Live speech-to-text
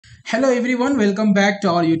Hello everyone, welcome back to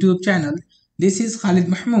our YouTube channel. This is Khalid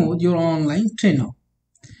Mahmud, your online trainer.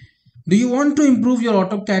 Do you want to improve your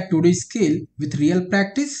AutoCAD 2D skill with real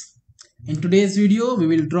practice? In today's video, we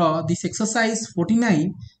will draw this exercise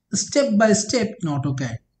 49 step by step in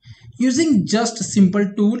AutoCAD using just a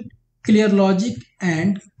simple tool, clear logic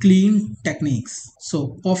and clean techniques.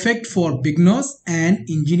 So perfect for beginners and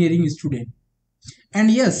engineering students. And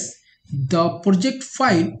yes, the project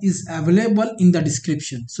file is available in the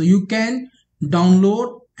description, so you can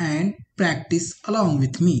download and practice along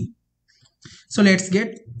with me. So let's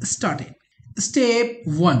get started. Step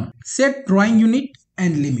 1, set drawing unit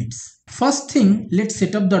and limits. First thing, let's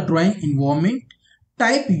set up the drawing environment.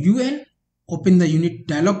 Type UN, open the unit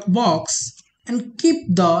dialog box and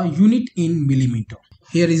keep the unit in millimeter.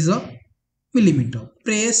 Here is a millimeter.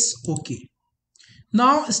 Press OK.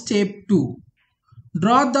 Now step 2,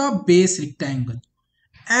 draw the base rectangle.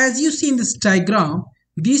 As you see in this diagram,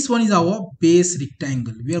 this one is our base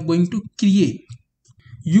rectangle. We are going to create.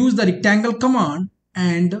 Use the rectangle command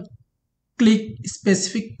and click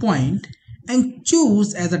specific point and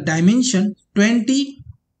choose as a dimension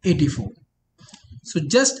 2084. So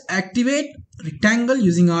just activate rectangle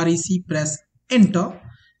using REC, press enter,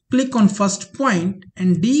 click on first point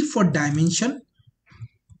and D for dimension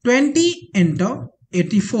 20, enter,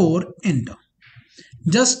 84, enter.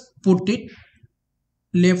 Just put it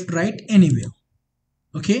left, right, anywhere.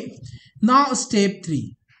 Okay. Now step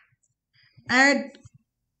 3. Add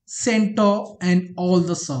center and all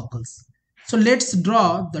the circles. So let's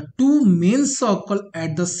draw the two main circle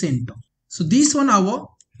at the center. So this one our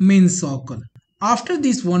main circle. After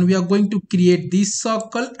this one we are going to create this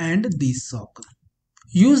circle and this circle.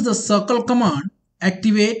 Use the circle command,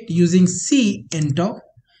 activate using C, enter,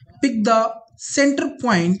 pick the center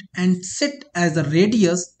point and set as a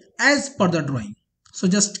radius as per the drawing. So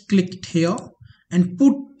just click it here and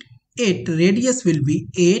put it, radius will be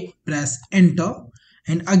 8, press enter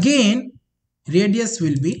and again radius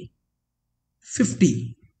will be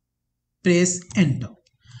 50, press enter.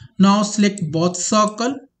 Now select both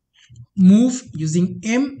circle, move using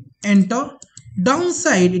M, enter,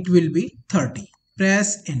 downside it will be 30,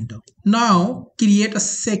 press enter. Now create a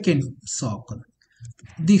second circle,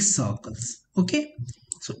 these circles. Okay,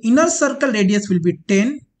 so inner circle radius will be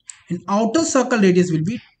 10 and outer circle radius will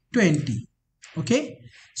be 20. Okay,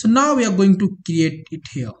 so now we are going to create it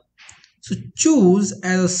here. So choose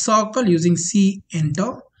as a circle using C,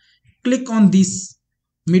 enter, click on this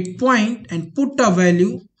midpoint and put a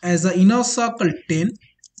value as a inner circle 10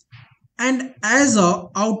 and as a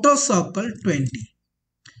outer circle 20.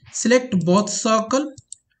 Select both circle,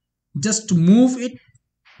 just move it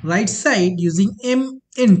right side using M,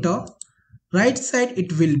 enter, right side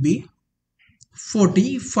it will be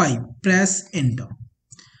 45, press enter.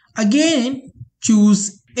 Again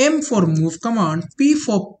choose M for move command, P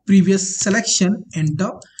for previous selection,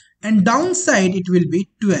 enter, and downside it will be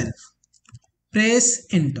 12, press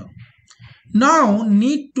enter. Now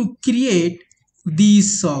need to create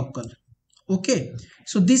these circle. Okay,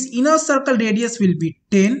 so this inner circle radius will be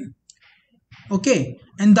 10, okay,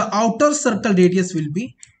 and the outer circle radius will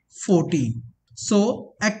be 14.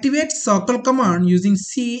 So activate circle command using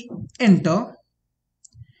C, enter,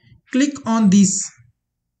 click on this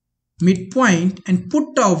midpoint and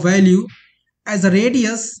put a value as a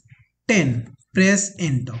radius 10, press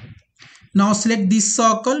enter. Now select this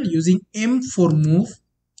circle using M for move,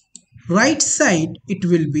 right side it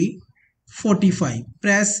will be 45,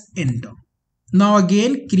 press enter. Now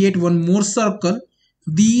again create one more circle,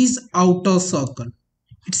 these outer circle,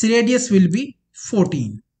 its radius will be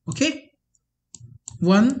 14. Okay,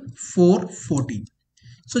 1, 4, 14.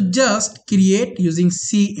 So just create using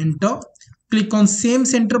C, enter, click on same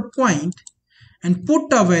center point and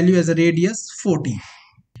put a value as a radius 14.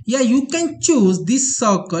 Yeah, you can choose this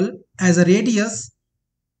circle as a radius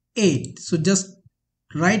 8. So just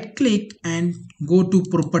right click and go to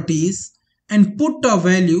properties and put a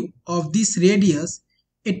value of this radius,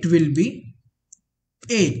 it will be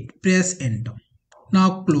 8, press enter.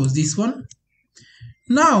 Now close this one.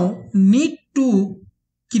 Now need to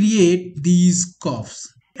create these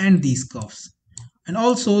curves and these curves and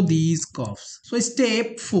also these curves. So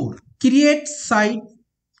step 4, create side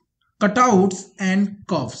cutouts and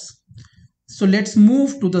curves. So let's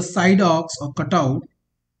move to the side arcs or cutout.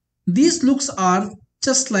 These looks are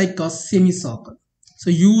just like a semicircle. So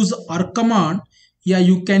use arc command. Yeah,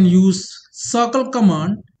 you can use circle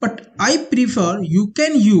command, but I prefer you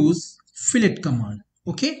can use fillet command.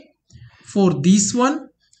 Okay, for this one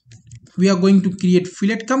we are going to create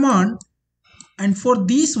fillet command, and for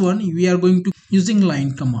this one we are going to using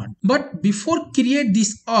line command. But before create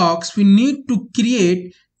these arcs we need to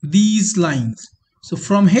create these lines. So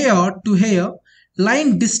from here to here,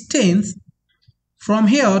 line distance from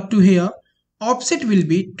here to here, offset will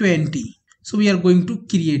be 20. So we are going to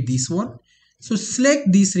create this one. So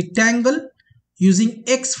select this rectangle using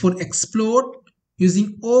X for explode,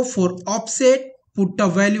 using O for offset, put the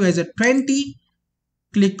value as a 20,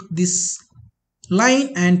 click this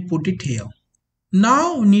line and put it here.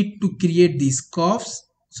 Now we need to create these curves.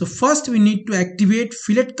 So first we need to activate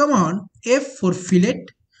fillet command, F for fillet,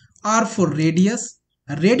 R for radius.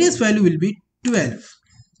 Radius value will be 12.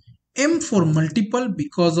 M for multiple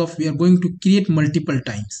because of we are going to create multiple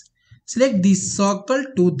times. Select this circle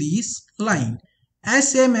to this line.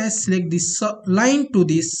 Same as select this line to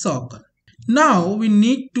this circle. Now we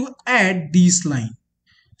need to add this line.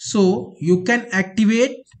 So you can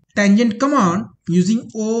activate tangent command using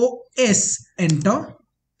OS, enter,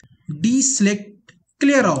 deselect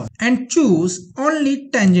clear all and choose only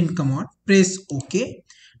tangent command, press OK.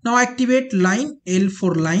 Now activate line, L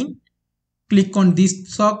for line, click on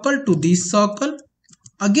this circle to this circle,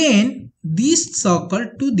 again this circle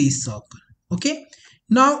to this circle. Okay,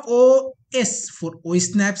 now OS for O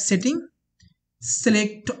snap setting,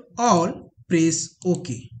 select all, press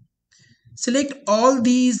OK. Select all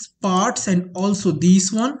these parts and also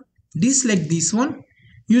this one, deselect this one,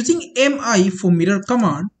 using MI for mirror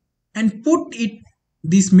command and put it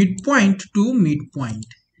this midpoint to midpoint.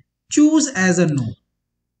 Choose as a no.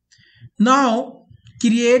 Now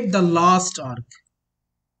create the last arc,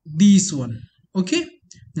 this one. Okay,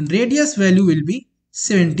 then radius value will be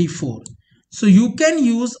 74. So you can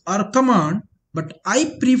use arc command, but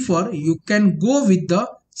I prefer you can go with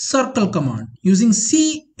the circle command using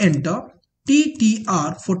C, enter,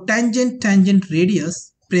 TTR for tangent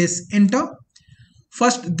radius, press enter.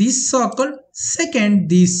 First this circle, second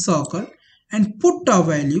this circle and put a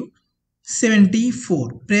value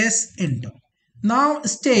 74, press enter. Now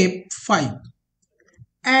step 5,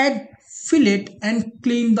 add fillet and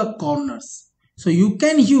clean the corners. So you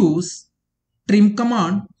can use trim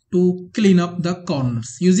command to clean up the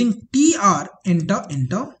corners using TR, enter,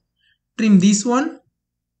 trim this one,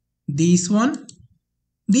 this one,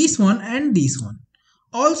 this one and this one.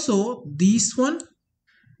 Also this one,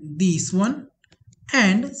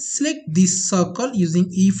 and select this circle using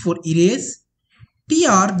E for erase,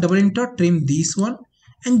 TR, double enter, trim this one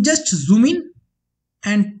and just zoom in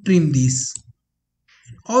and trim this.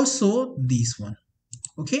 Also this one.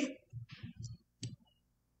 Okay.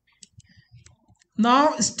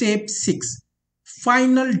 Now step 6,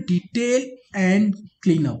 final detail and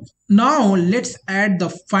cleanup. Now let's add the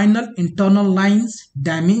final internal lines,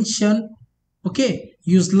 dimension. Okay,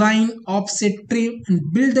 use line, offset, trim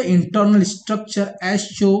and build the internal structure as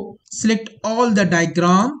shown. Select all the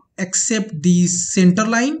diagram except the center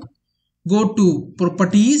line. Go to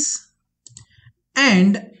properties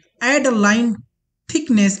and add a line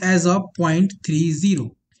thickness as a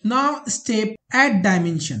 0.30. Now step add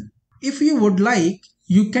dimension. If you would like,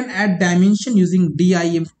 you can add dimension using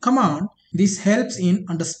DIM command. This helps in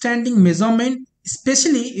understanding measurement,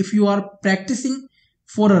 especially if you are practicing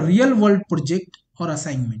for a real world project or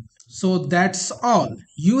assignment. So that's all.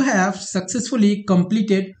 You have successfully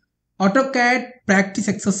completed AutoCAD practice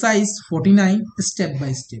exercise 49 step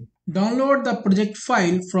by step. Download the project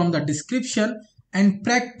file from the description and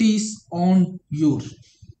practice on yours.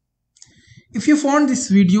 If you found this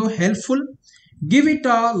video helpful, give it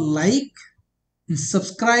a like and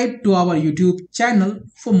subscribe to our YouTube channel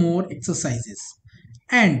for more exercises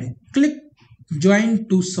and click join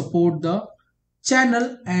to support the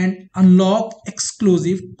channel and unlock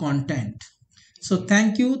exclusive content. So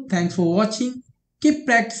thank you. Thanks for watching. Keep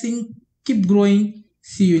practicing, keep growing.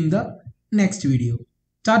 See you in the next video.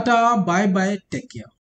 Tata, bye bye, take care.